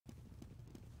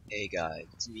Hey guys,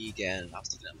 it's me again. I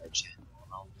was looking at my channel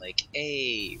and I'm like,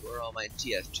 hey, where are all my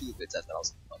TF2 vids I thought I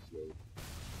was gonna upload?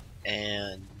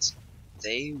 And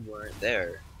they weren't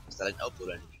there because I didn't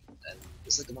upload any. And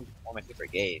it's like one of my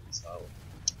favorite games, so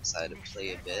I decided to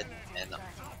play a bit and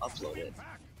upload it.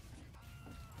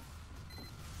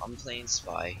 I'm playing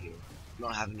Spy here. I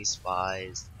don't have any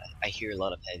spies. I hear a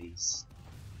lot of heavies.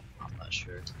 I'm not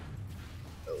sure.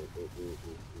 Oh.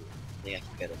 I think I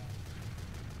can get him.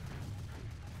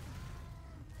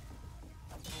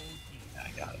 Yeah, I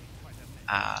got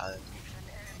him.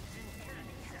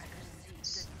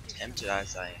 Tempted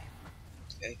as I am.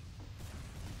 Okay.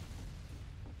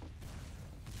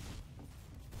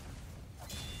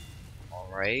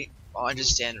 Alright. Well, I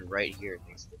just stand right here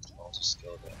next to the balls of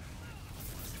skill though.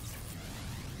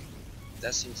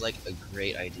 That seems like a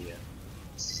great idea.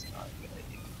 This is not a good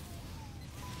idea.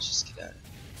 Let's just get at it.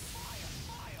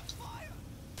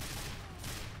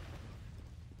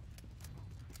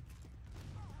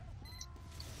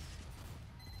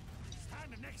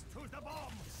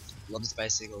 Love this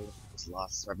bicycle. It's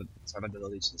lost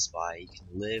survivability to the spy. You can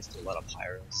live through a lot of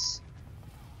pyros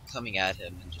coming at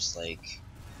him and just like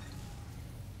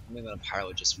maybe a pyro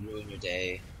would just ruin your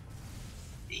day.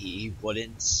 He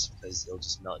wouldn't because he'll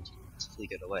just melt you until you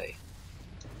get away.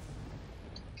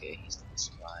 Okay, he's the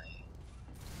spy.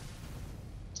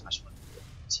 I just want to do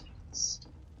teams.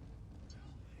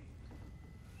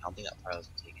 I don't think that pyro's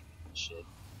taking shit.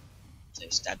 I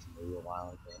stabbed him a little while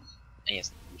ago. And he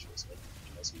has no visuals, but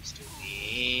he knows what he's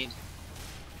doing.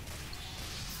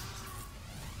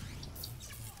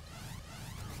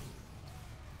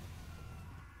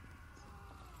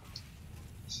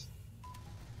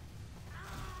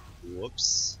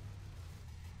 Whoops.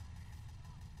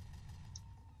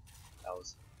 That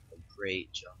was a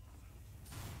great jump.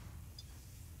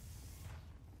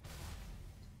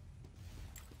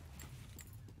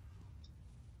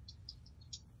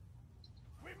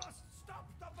 We must stop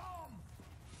the bomb.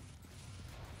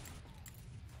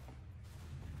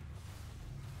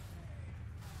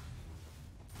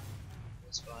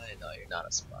 Spy? No, you're not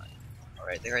a spy.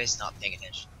 Alright, the guy's not paying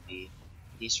attention to me.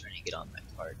 He's trying to get on that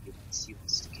card. He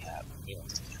wants to cap. He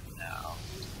wants to cap now.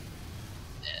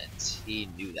 And he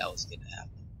knew that was gonna happen.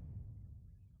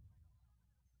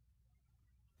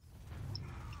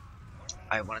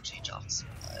 I want to change off the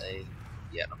spy.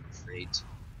 Yeah, I'm afraid to.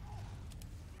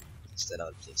 Instead, I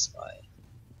would play spy.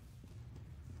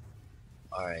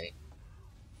 Alright.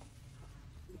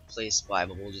 We'll play spy,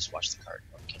 but we'll just watch the card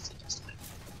carefully next time.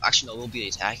 Actually, no, we'll be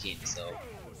attacking, so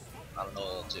I don't know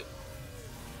what we'll do.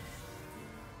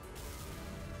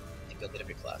 I think I'll get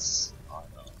every class on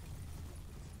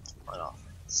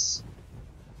offense.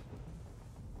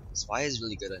 Spy is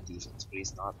really good on defense, but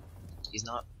he's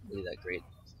not really that great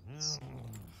on offense.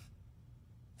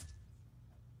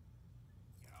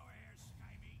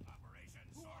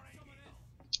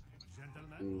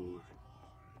 Ooh,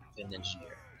 an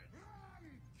engineer.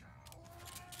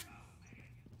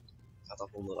 Got the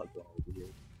whole lot going over here.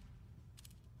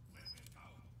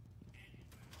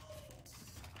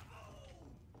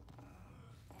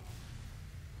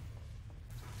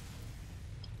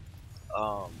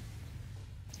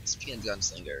 Speaking of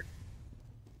gunslinger,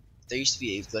 there used to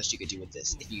be a glitch you could do with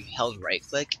this. If you held right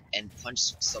click and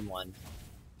punched someone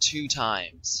 2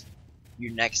 times,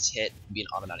 your next hit would be an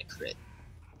automatic crit.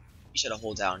 You should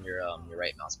hold down your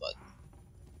right mouse button.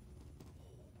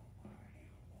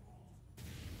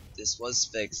 This was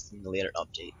fixed in the later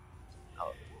update.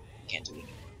 However, you can't do it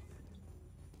anymore.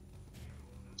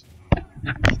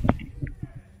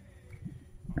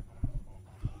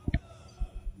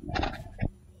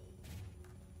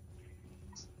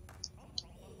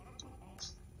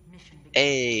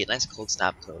 Hey, nice cold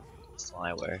snap code. That's the one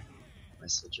I wear. My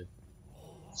soldier.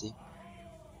 See?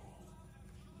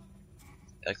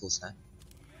 Got a cool snap.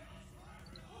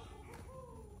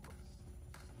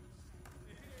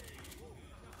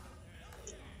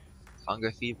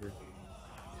 Hunger fever.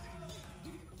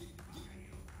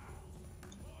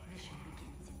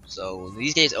 So when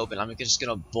these gates open, I'm just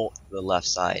gonna bolt to the left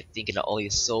side, thinking of all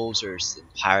these soldiers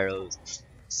and pyros,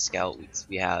 scouts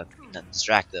we have, and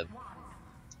distract them.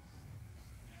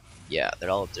 Yeah, they're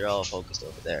all focused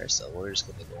over there, so we're just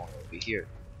gonna go on over here.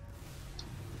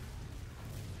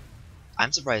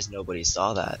 I'm surprised nobody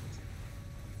saw that.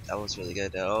 That was really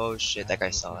good. Oh shit, that guy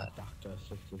saw that.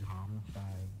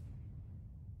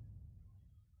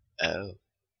 Oh.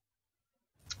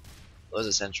 What was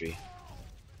a sentry?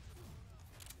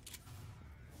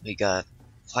 We got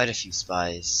quite a few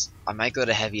spies. I might go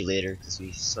to heavy later because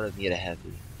we sort of need a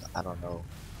heavy. I don't know.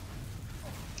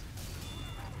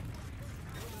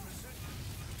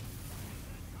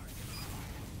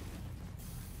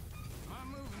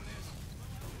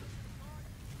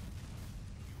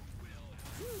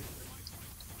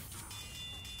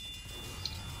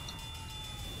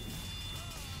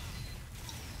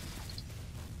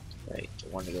 Right,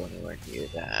 don't want to go anywhere near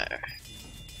there.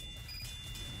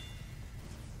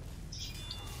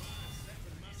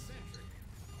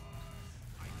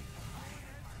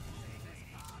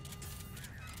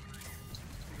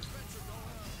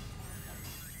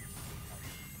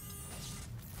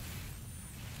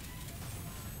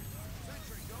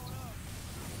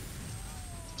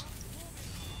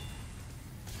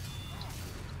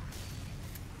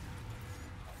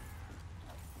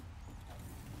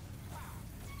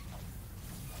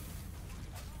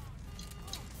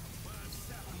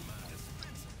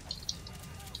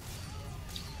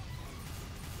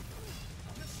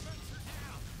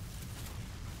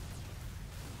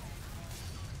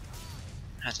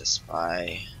 That's a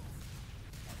spy.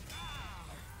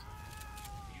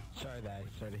 Sorry that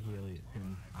I started to heal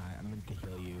him. I meant to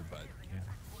heal you, but yeah.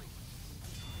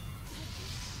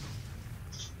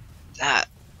 That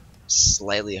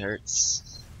slightly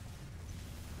hurts.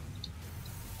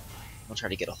 I'll try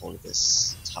to get a hold of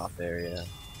this top area.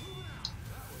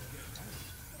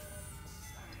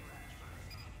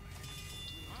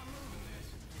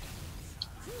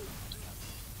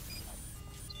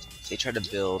 If they try to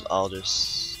build, I'll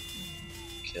just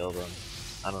kill them.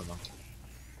 I don't know.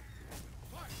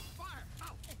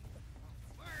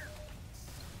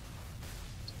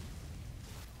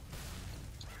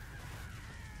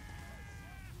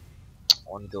 I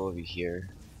want to go over here.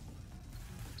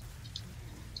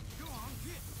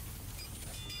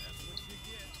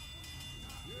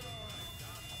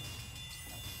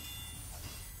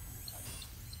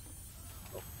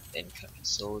 Oh, incoming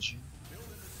soldier.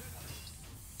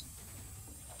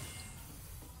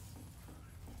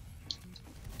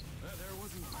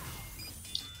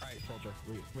 Alright, soldier,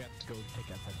 we have to go take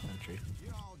out that sentry.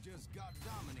 Y'all just got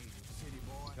dominated, city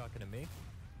boy. You talking to me?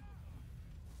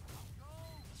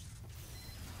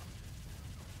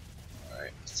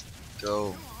 Alright, let's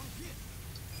go.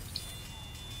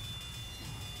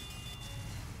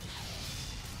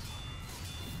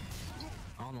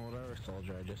 I don't know, whatever,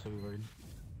 soldier, I just Ubered.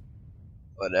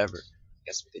 Whatever.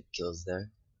 Guess we good kills there.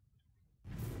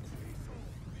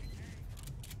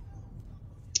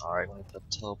 Alright, we're gonna put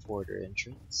teleporter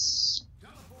entrance.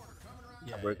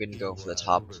 Yeah, We're gonna if go you, for the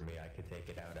top. Uber me, I could take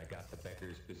it out. I got the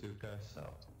Becker's bazooka, so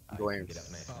I Going can get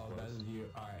up nice and Oh, close. that's you.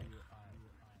 Alright.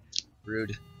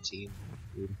 Rude team.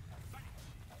 Rude.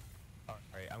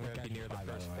 Alright, I'm gonna Okay, be near the by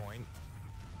the first way. point.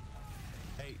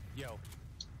 Hey, yo.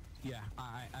 Yeah,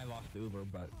 I lost the Uber,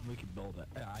 but we could build it.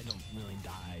 I don't really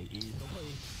die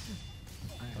easily.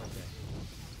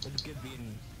 It's good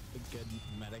being a good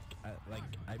medic.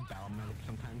 I battle medic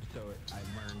sometimes, so I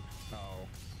learned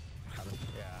how to.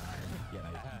 Yeah,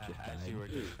 I just as died. you were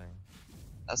just saying.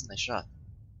 That's a nice shot.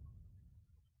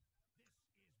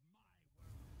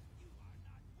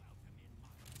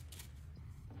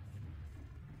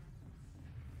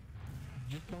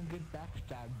 Just don't get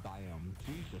backstabbed by him.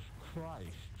 Jesus Christ.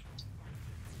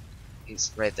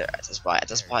 He's right there at the spy. At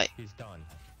the There, spy. he's done.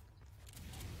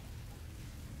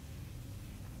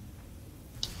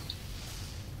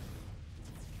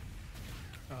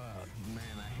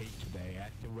 Man, I hate today. I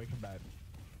have to wake up at.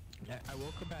 I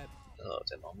woke up at. Oh,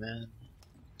 demo man.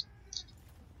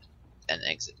 And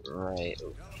exit right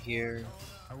over here.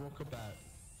 I woke up at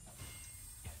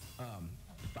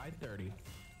 5:30.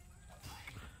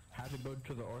 Had to go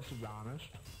to the orthodontist.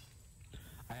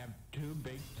 I have 2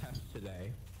 big tests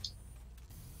today,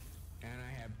 and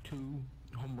I have 2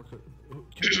 homework, 2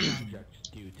 projects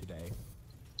due today.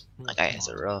 That guy has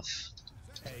it rough.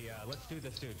 Hey, let's do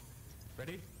this, dude.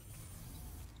 Ready?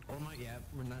 Or not yet.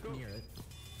 We're not near it.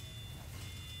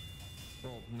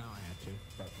 Well, now I had to,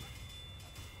 but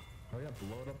hurry up,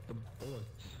 load up the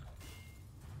bullets.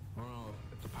 Oh no,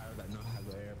 it's a pirate that knows how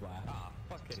to air blast. Ah,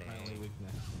 fucking My A. only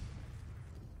weakness.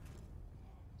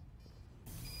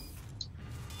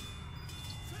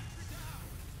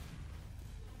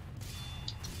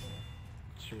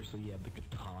 Seriously, yeah, the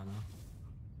katana.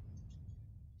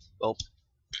 Well,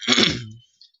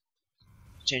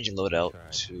 changing loadout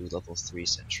That's right. to level 3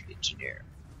 Sentry Engineer.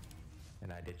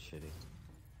 And I did shitty.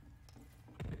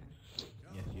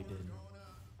 Yes, you did.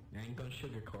 I ain't gonna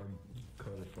sugarcoat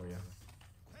it for you.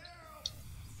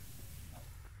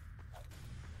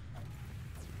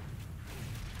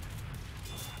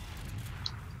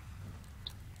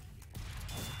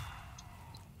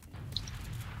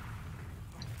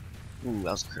 Ooh,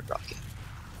 that was a crit rocket.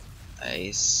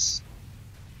 Nice.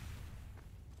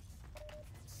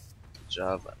 Good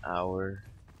job, an hour.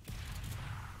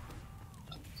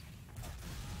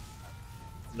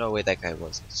 No way that guy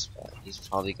wasn't a spy. He's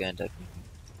probably gonna end up.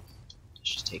 Let's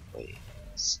just take away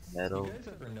his metal. You guys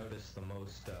ever notice the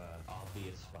most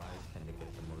obvious spies tend to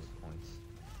get the most points?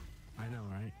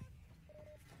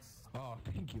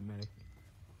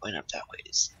 going up that way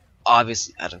is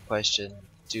obviously out of question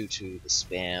due to the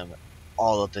spam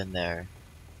all up in there.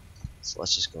 So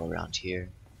let's just go around here.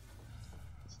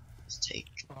 Let's take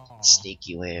a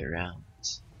sneaky way around.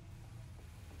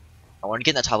 I want to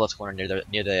get in the top left corner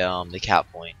near the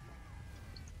cap point,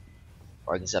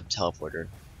 or I can set up a teleporter.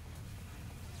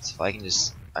 So if I can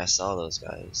just, I saw those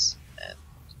guys, and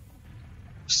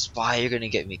Spy, you're gonna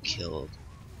get me killed.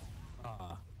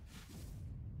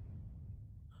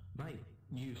 Not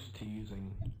used to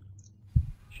using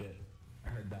shit. I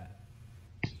heard that.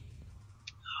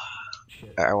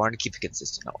 Shit. I want to keep it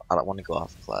consistent. I don't want to go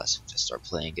off class. Just start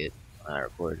playing it when I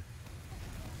record.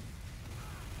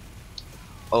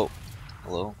 Oh,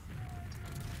 hello.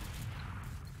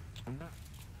 I'm not.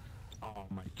 Oh,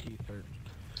 my teeth hurt.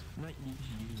 I'm not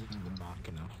using the knock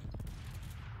enough.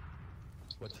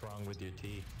 What's wrong with your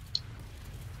teeth?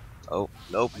 Oh,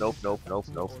 nope, nope, nope, nope,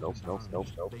 nope, nope, nope, nope,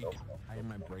 nope, nope, I have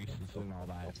my braces and all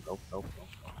that. nope, nope,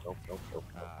 nope, nope, nope.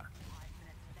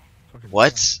 Fucking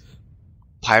What? sucks.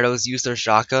 Pyros use their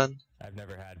shotgun? I've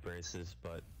never had braces,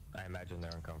 but I imagine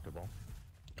they're uncomfortable.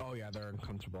 Oh yeah, they're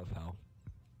uncomfortable as hell.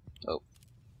 Oh.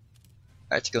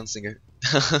 Alright, Gunslinger.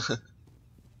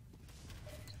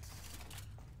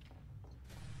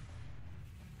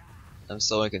 I'm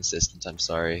so inconsistent, I'm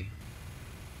sorry.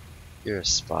 You're a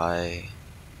spy.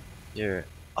 You're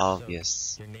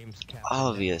obvious. So, your name's Captain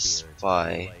Obvious Neckbeard. Are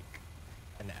spy. you, like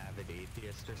an avid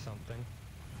atheist or something?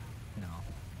 No.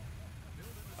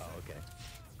 Oh, okay.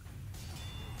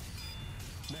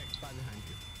 Next, spy behind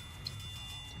you.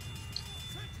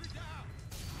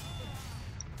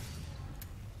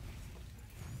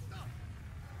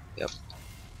 Yep.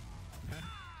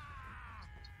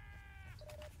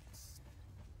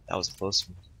 That was a close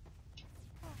one.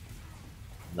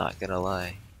 Not gonna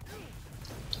lie.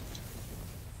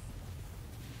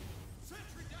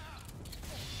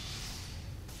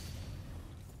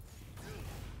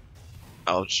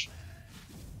 Ouch.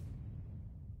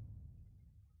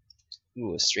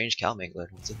 Ooh, a strange cow mangler.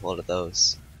 Let's take a load of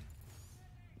those.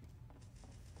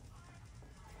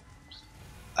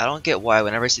 I don't get why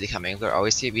whenever I see the cow mangler, I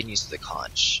always see it being used to the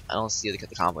conch. I don't see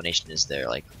the combination is there,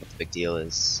 like what the big deal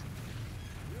is.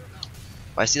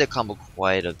 But I see the combo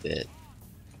quite a bit.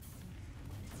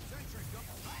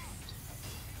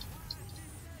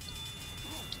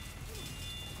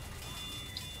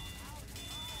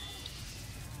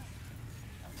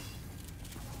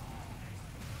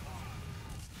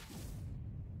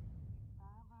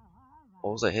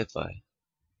 What was I hit by?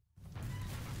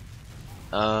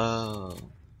 Oh,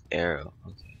 arrow.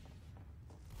 Okay.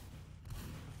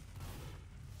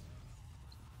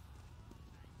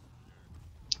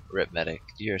 Rip medic,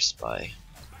 you're a spy.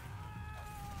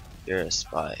 You're a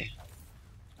spy.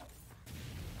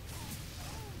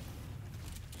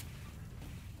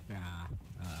 Yeah.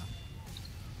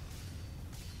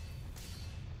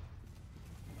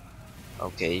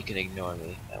 Okay, you can ignore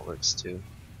me. That works too.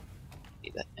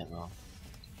 Need that ammo.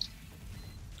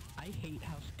 I hate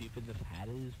how stupid this hat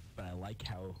is, but I like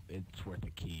how it's worth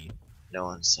a key. No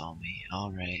one saw me.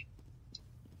 Alright.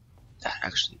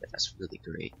 That's really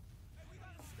great.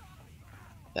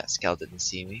 That scout didn't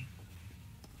see me.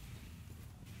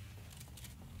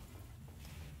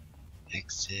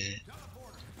 Exit.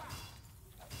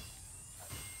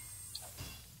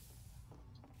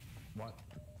 What?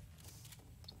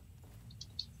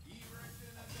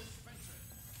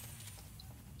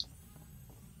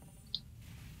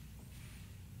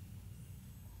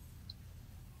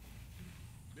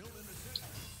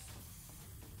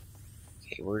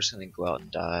 Okay, we're just gonna go out and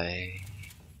die.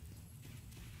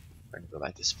 We're gonna go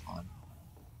back to spawn.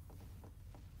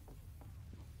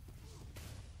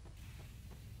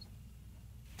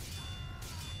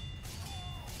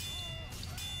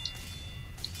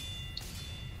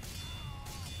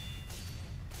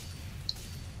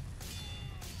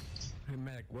 Hey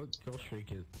medic, what kill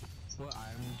streak is? What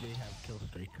item do you have kill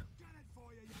streak?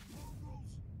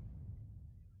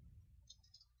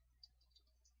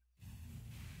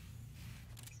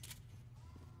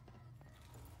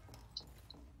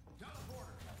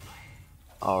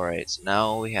 Alright, so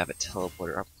now we have a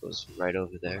teleporter up, goes right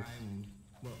over there.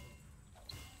 What?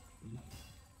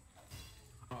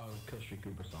 Oh, kill streak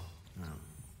Ubersaw. No.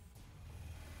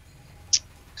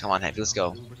 Come on, Heavy, let's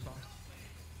go. Ubersaw?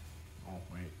 Oh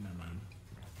wait, never mind.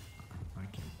 I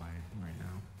can't buy it right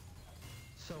now.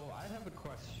 So I have a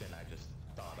question I just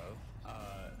thought of.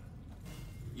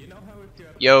 You know how if you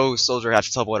have Yo, soldier, have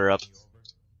to teleporter up.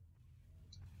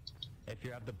 if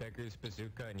you have the beggar's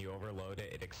bazooka and you overload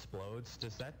it, it explodes.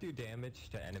 Does that do damage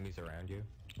to enemies around you?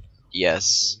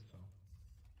 Yes.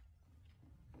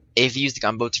 If you use the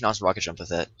gunboat, turn on rocket jump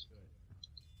with it.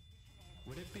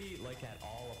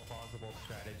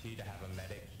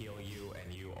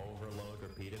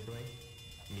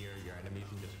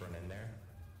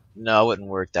 No, it wouldn't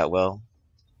work that well.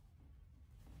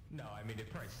 No, I mean,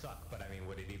 it'd probably suck, but I mean,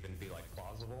 would it even be, like,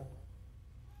 plausible?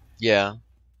 Yeah.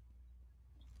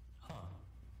 Huh.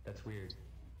 That's weird.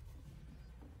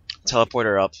 Teleport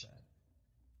her up.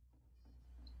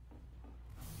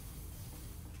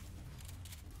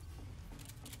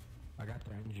 I got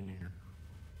the engineer.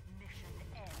 Mission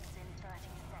ends in 30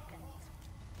 seconds.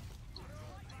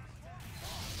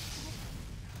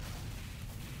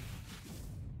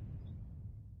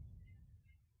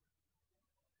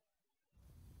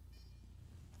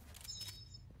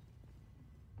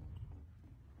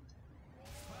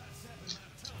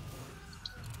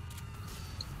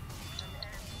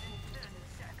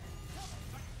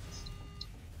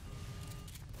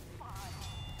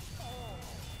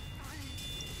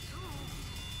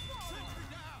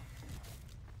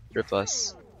 Rip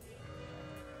us.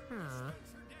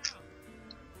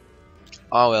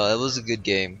 Oh well, it was a good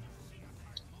game.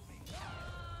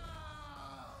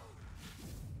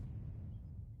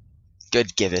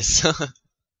 Good Gibbous.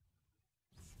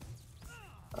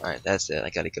 Alright, that's it. I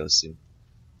gotta go soon.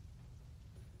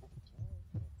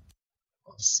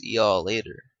 I'll see y'all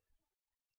later.